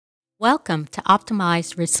Welcome to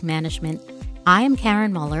Optimized Risk Management. I am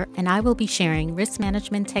Karen Muller, and I will be sharing risk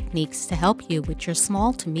management techniques to help you with your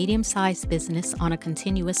small to medium-sized business on a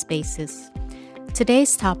continuous basis.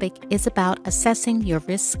 Today's topic is about assessing your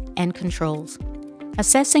risk and controls.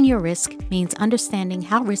 Assessing your risk means understanding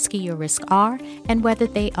how risky your risks are and whether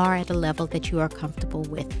they are at a level that you are comfortable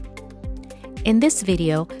with. In this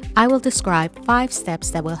video, I will describe 5 steps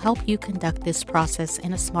that will help you conduct this process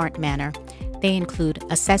in a smart manner. They include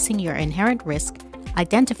assessing your inherent risk,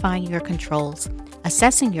 identifying your controls,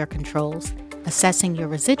 assessing your controls, assessing your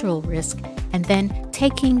residual risk, and then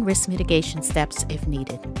taking risk mitigation steps if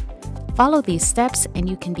needed. Follow these steps and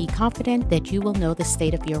you can be confident that you will know the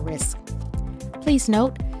state of your risk. Please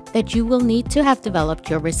note that you will need to have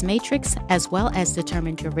developed your risk matrix as well as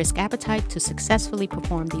determined your risk appetite to successfully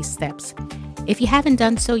perform these steps. If you haven't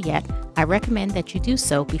done so yet, I recommend that you do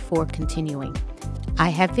so before continuing. I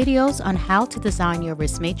have videos on how to design your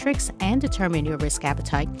risk matrix and determine your risk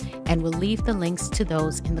appetite, and will leave the links to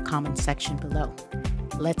those in the comments section below.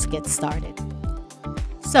 Let's get started.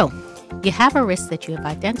 So, you have a risk that you have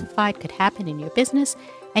identified could happen in your business,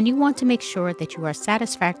 and you want to make sure that you are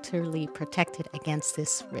satisfactorily protected against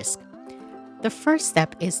this risk. The first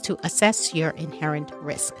step is to assess your inherent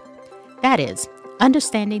risk. That is,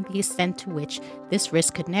 understanding the extent to which this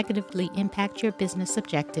risk could negatively impact your business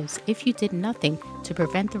objectives if you did nothing to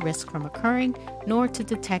prevent the risk from occurring, nor to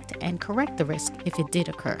detect and correct the risk if it did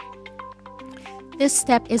occur. This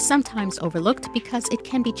step is sometimes overlooked because it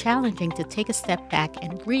can be challenging to take a step back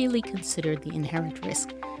and really consider the inherent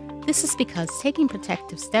risk. This is because taking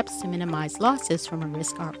protective steps to minimize losses from a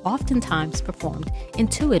risk are oftentimes performed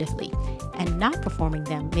intuitively, and not performing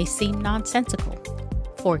them may seem nonsensical.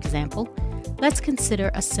 For example, let's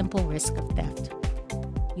consider a simple risk of theft.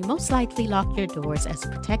 You most likely lock your doors as a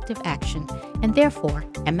protective action, and therefore,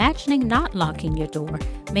 imagining not locking your door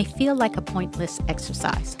may feel like a pointless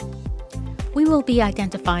exercise. We will be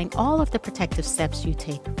identifying all of the protective steps you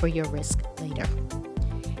take for your risk later.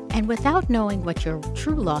 And without knowing what your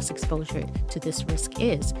true loss exposure to this risk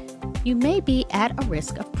is, you may be at a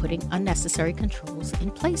risk of putting unnecessary controls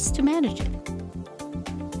in place to manage it.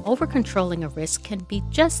 Over-controlling a risk can be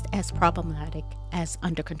just as problematic as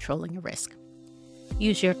under-controlling a risk.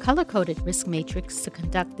 Use your color-coded risk matrix to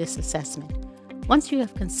conduct this assessment. Once you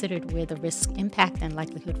have considered where the risk impact and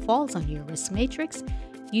likelihood falls on your risk matrix,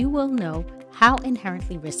 you will know how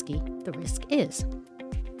inherently risky the risk is.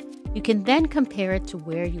 You can then compare it to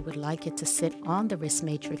where you would like it to sit on the risk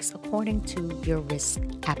matrix according to your risk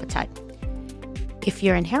appetite. If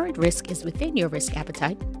your inherent risk is within your risk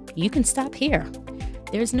appetite, you can stop here.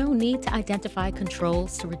 There's no need to identify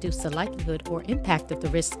controls to reduce the likelihood or impact of the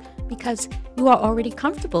risk because you are already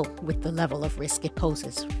comfortable with the level of risk it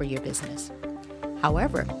poses for your business.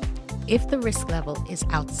 However, if the risk level is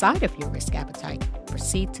outside of your risk appetite,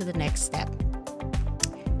 proceed to the next step.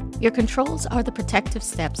 Your controls are the protective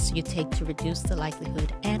steps you take to reduce the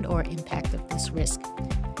likelihood and/or impact of this risk.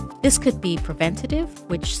 This could be preventative,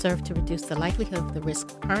 which serve to reduce the likelihood of the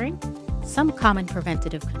risk occurring. Some common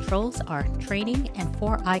preventative controls are training and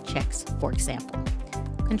 4-eye checks, for example.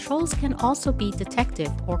 Controls can also be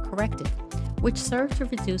detective or corrective, which serve to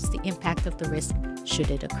reduce the impact of the risk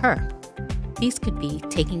should it occur. These could be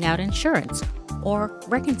taking out insurance or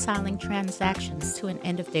reconciling transactions to an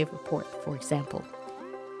end-of-day report, for example.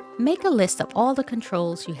 Make a list of all the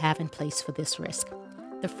controls you have in place for this risk,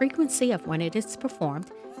 the frequency of when it is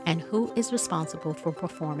performed, and who is responsible for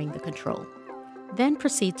performing the control. Then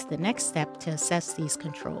proceed to the next step to assess these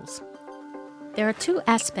controls. There are 2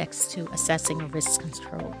 aspects to assessing a risk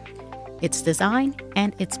control: its design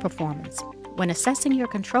and its performance. When assessing your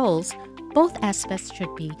controls, both aspects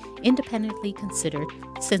should be independently considered,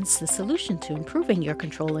 since the solution to improving your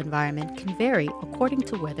control environment can vary according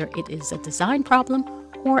to whether it is a design problem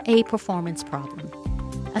or a performance problem.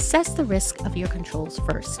 Assess the risk of your controls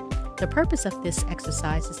first. The purpose of this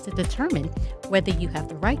exercise is to determine whether you have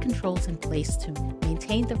the right controls in place to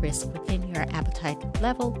maintain the risk within your appetite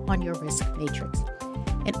level on your risk matrix.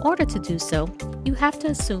 In order to do so, you have to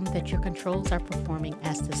assume that your controls are performing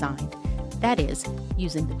as designed. That is,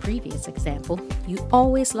 using the previous example, you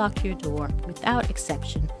always lock your door without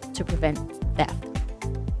exception to prevent theft.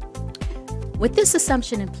 With this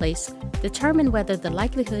assumption in place, determine whether the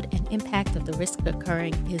likelihood and impact of the risk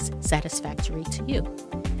occurring is satisfactory to you.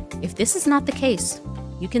 If this is not the case,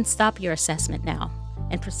 you can stop your assessment now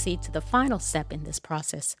and proceed to the final step in this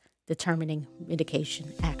process, determining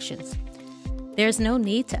mitigation actions. There is no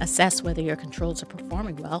need to assess whether your controls are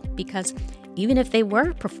performing well, because even if they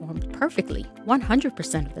were performed perfectly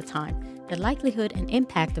 100% of the time, the likelihood and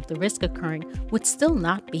impact of the risk occurring would still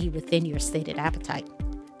not be within your stated appetite.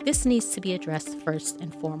 this needs to be addressed first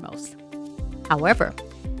and foremost. However,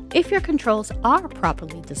 if your controls are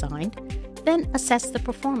properly designed, then assess the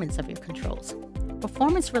performance of your controls.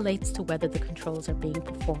 Performance relates to whether the controls are being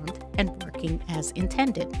performed and working as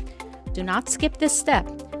intended. Do not skip this step,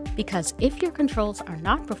 because if your controls are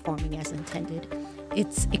not performing as intended,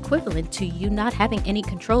 it's equivalent to you not having any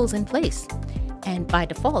controls in place. And by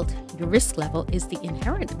default, your risk level is the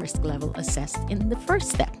inherent risk level assessed in the first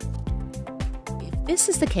step. If this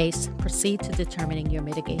is the case, proceed to determining your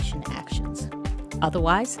mitigation actions.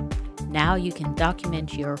 Otherwise, now you can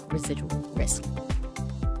document your residual risk.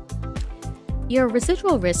 Your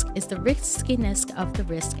residual risk is the riskiness of the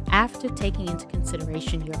risk after taking into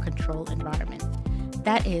consideration your control environment.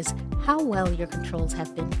 That is, how well your controls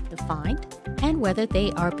have been defined and whether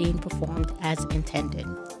they are being performed as intended.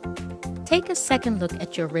 Take a second look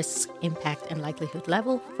at your risk, impact, and likelihood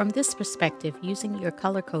level from this perspective using your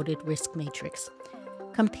color-coded risk matrix.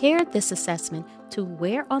 Compare this assessment to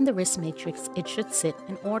where on the risk matrix it should sit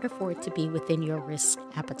in order for it to be within your risk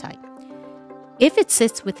appetite. If it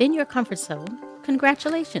sits within your comfort zone,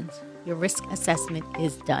 congratulations, your risk assessment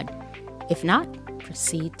is done. If not,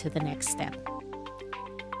 proceed to the next step.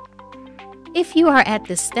 If you are at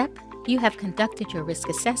this step, you have conducted your risk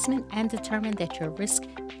assessment and determined that your risk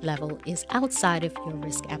level is outside of your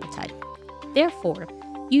risk appetite. Therefore,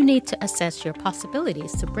 you need to assess your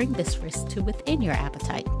possibilities to bring this risk to within your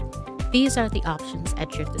appetite. These are the options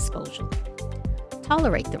at your disposal.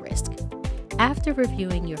 Tolerate the risk. After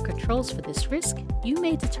reviewing your controls for this risk, you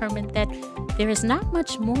may determine that there is not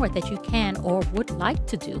much more that you can or would like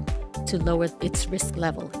to do to lower its risk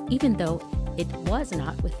level, even though it was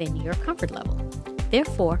not within your comfort level.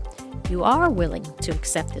 Therefore, you are willing to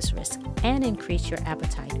accept this risk and increase your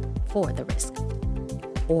appetite for the risk.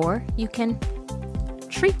 Or you can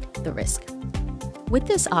treat the risk. With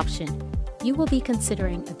this option, you will be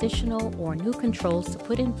considering additional or new controls to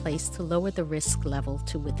put in place to lower the risk level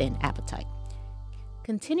to within appetite.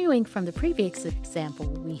 Continuing from the previous example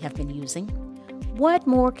we have been using, what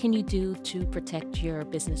more can you do to protect your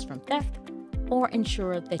business from theft or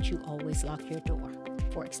ensure that you always lock your door,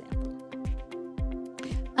 for example?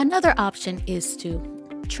 Another option is to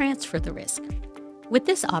transfer the risk. With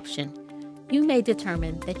this option, you may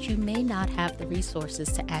determine that you may not have the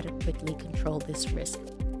resources to adequately control this risk.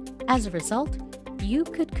 As a result, you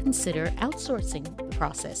could consider outsourcing the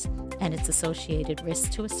process and its associated risks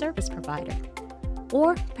to a service provider.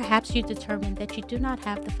 Or perhaps you determine that you do not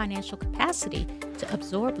have the financial capacity to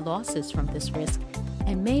absorb losses from this risk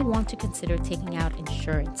and may want to consider taking out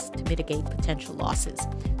insurance to mitigate potential losses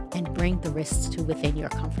and bring the risks to within your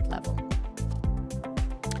comfort level.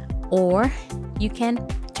 Or you can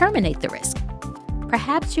terminate the risk.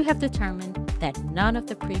 Perhaps you have determined that none of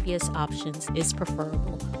the previous options is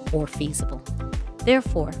preferable or feasible.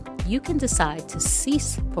 Therefore, you can decide to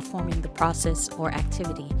cease performing the process or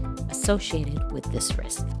activity associated with this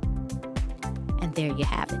risk. And there you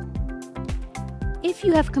have it. If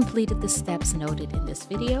you have completed the steps noted in this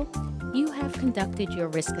video, you have conducted your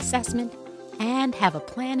risk assessment and have a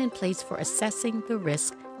plan in place for assessing the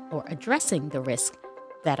risk or addressing the risk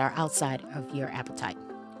that are outside of your appetite.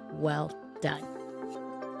 Well done.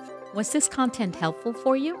 Was this content helpful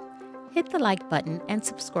for you? Hit the like button and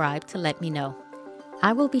subscribe to let me know.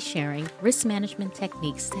 I will be sharing risk management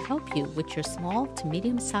techniques to help you with your small to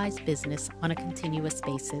medium-sized business on a continuous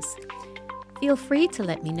basis. Feel free to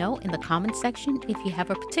let me know in the comment section if you have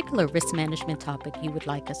a particular risk management topic you would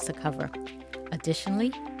like us to cover.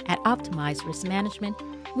 Additionally, at Optimize Risk Management,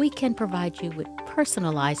 we can provide you with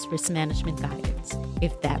personalized risk management guidance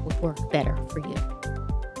if that would work better for you.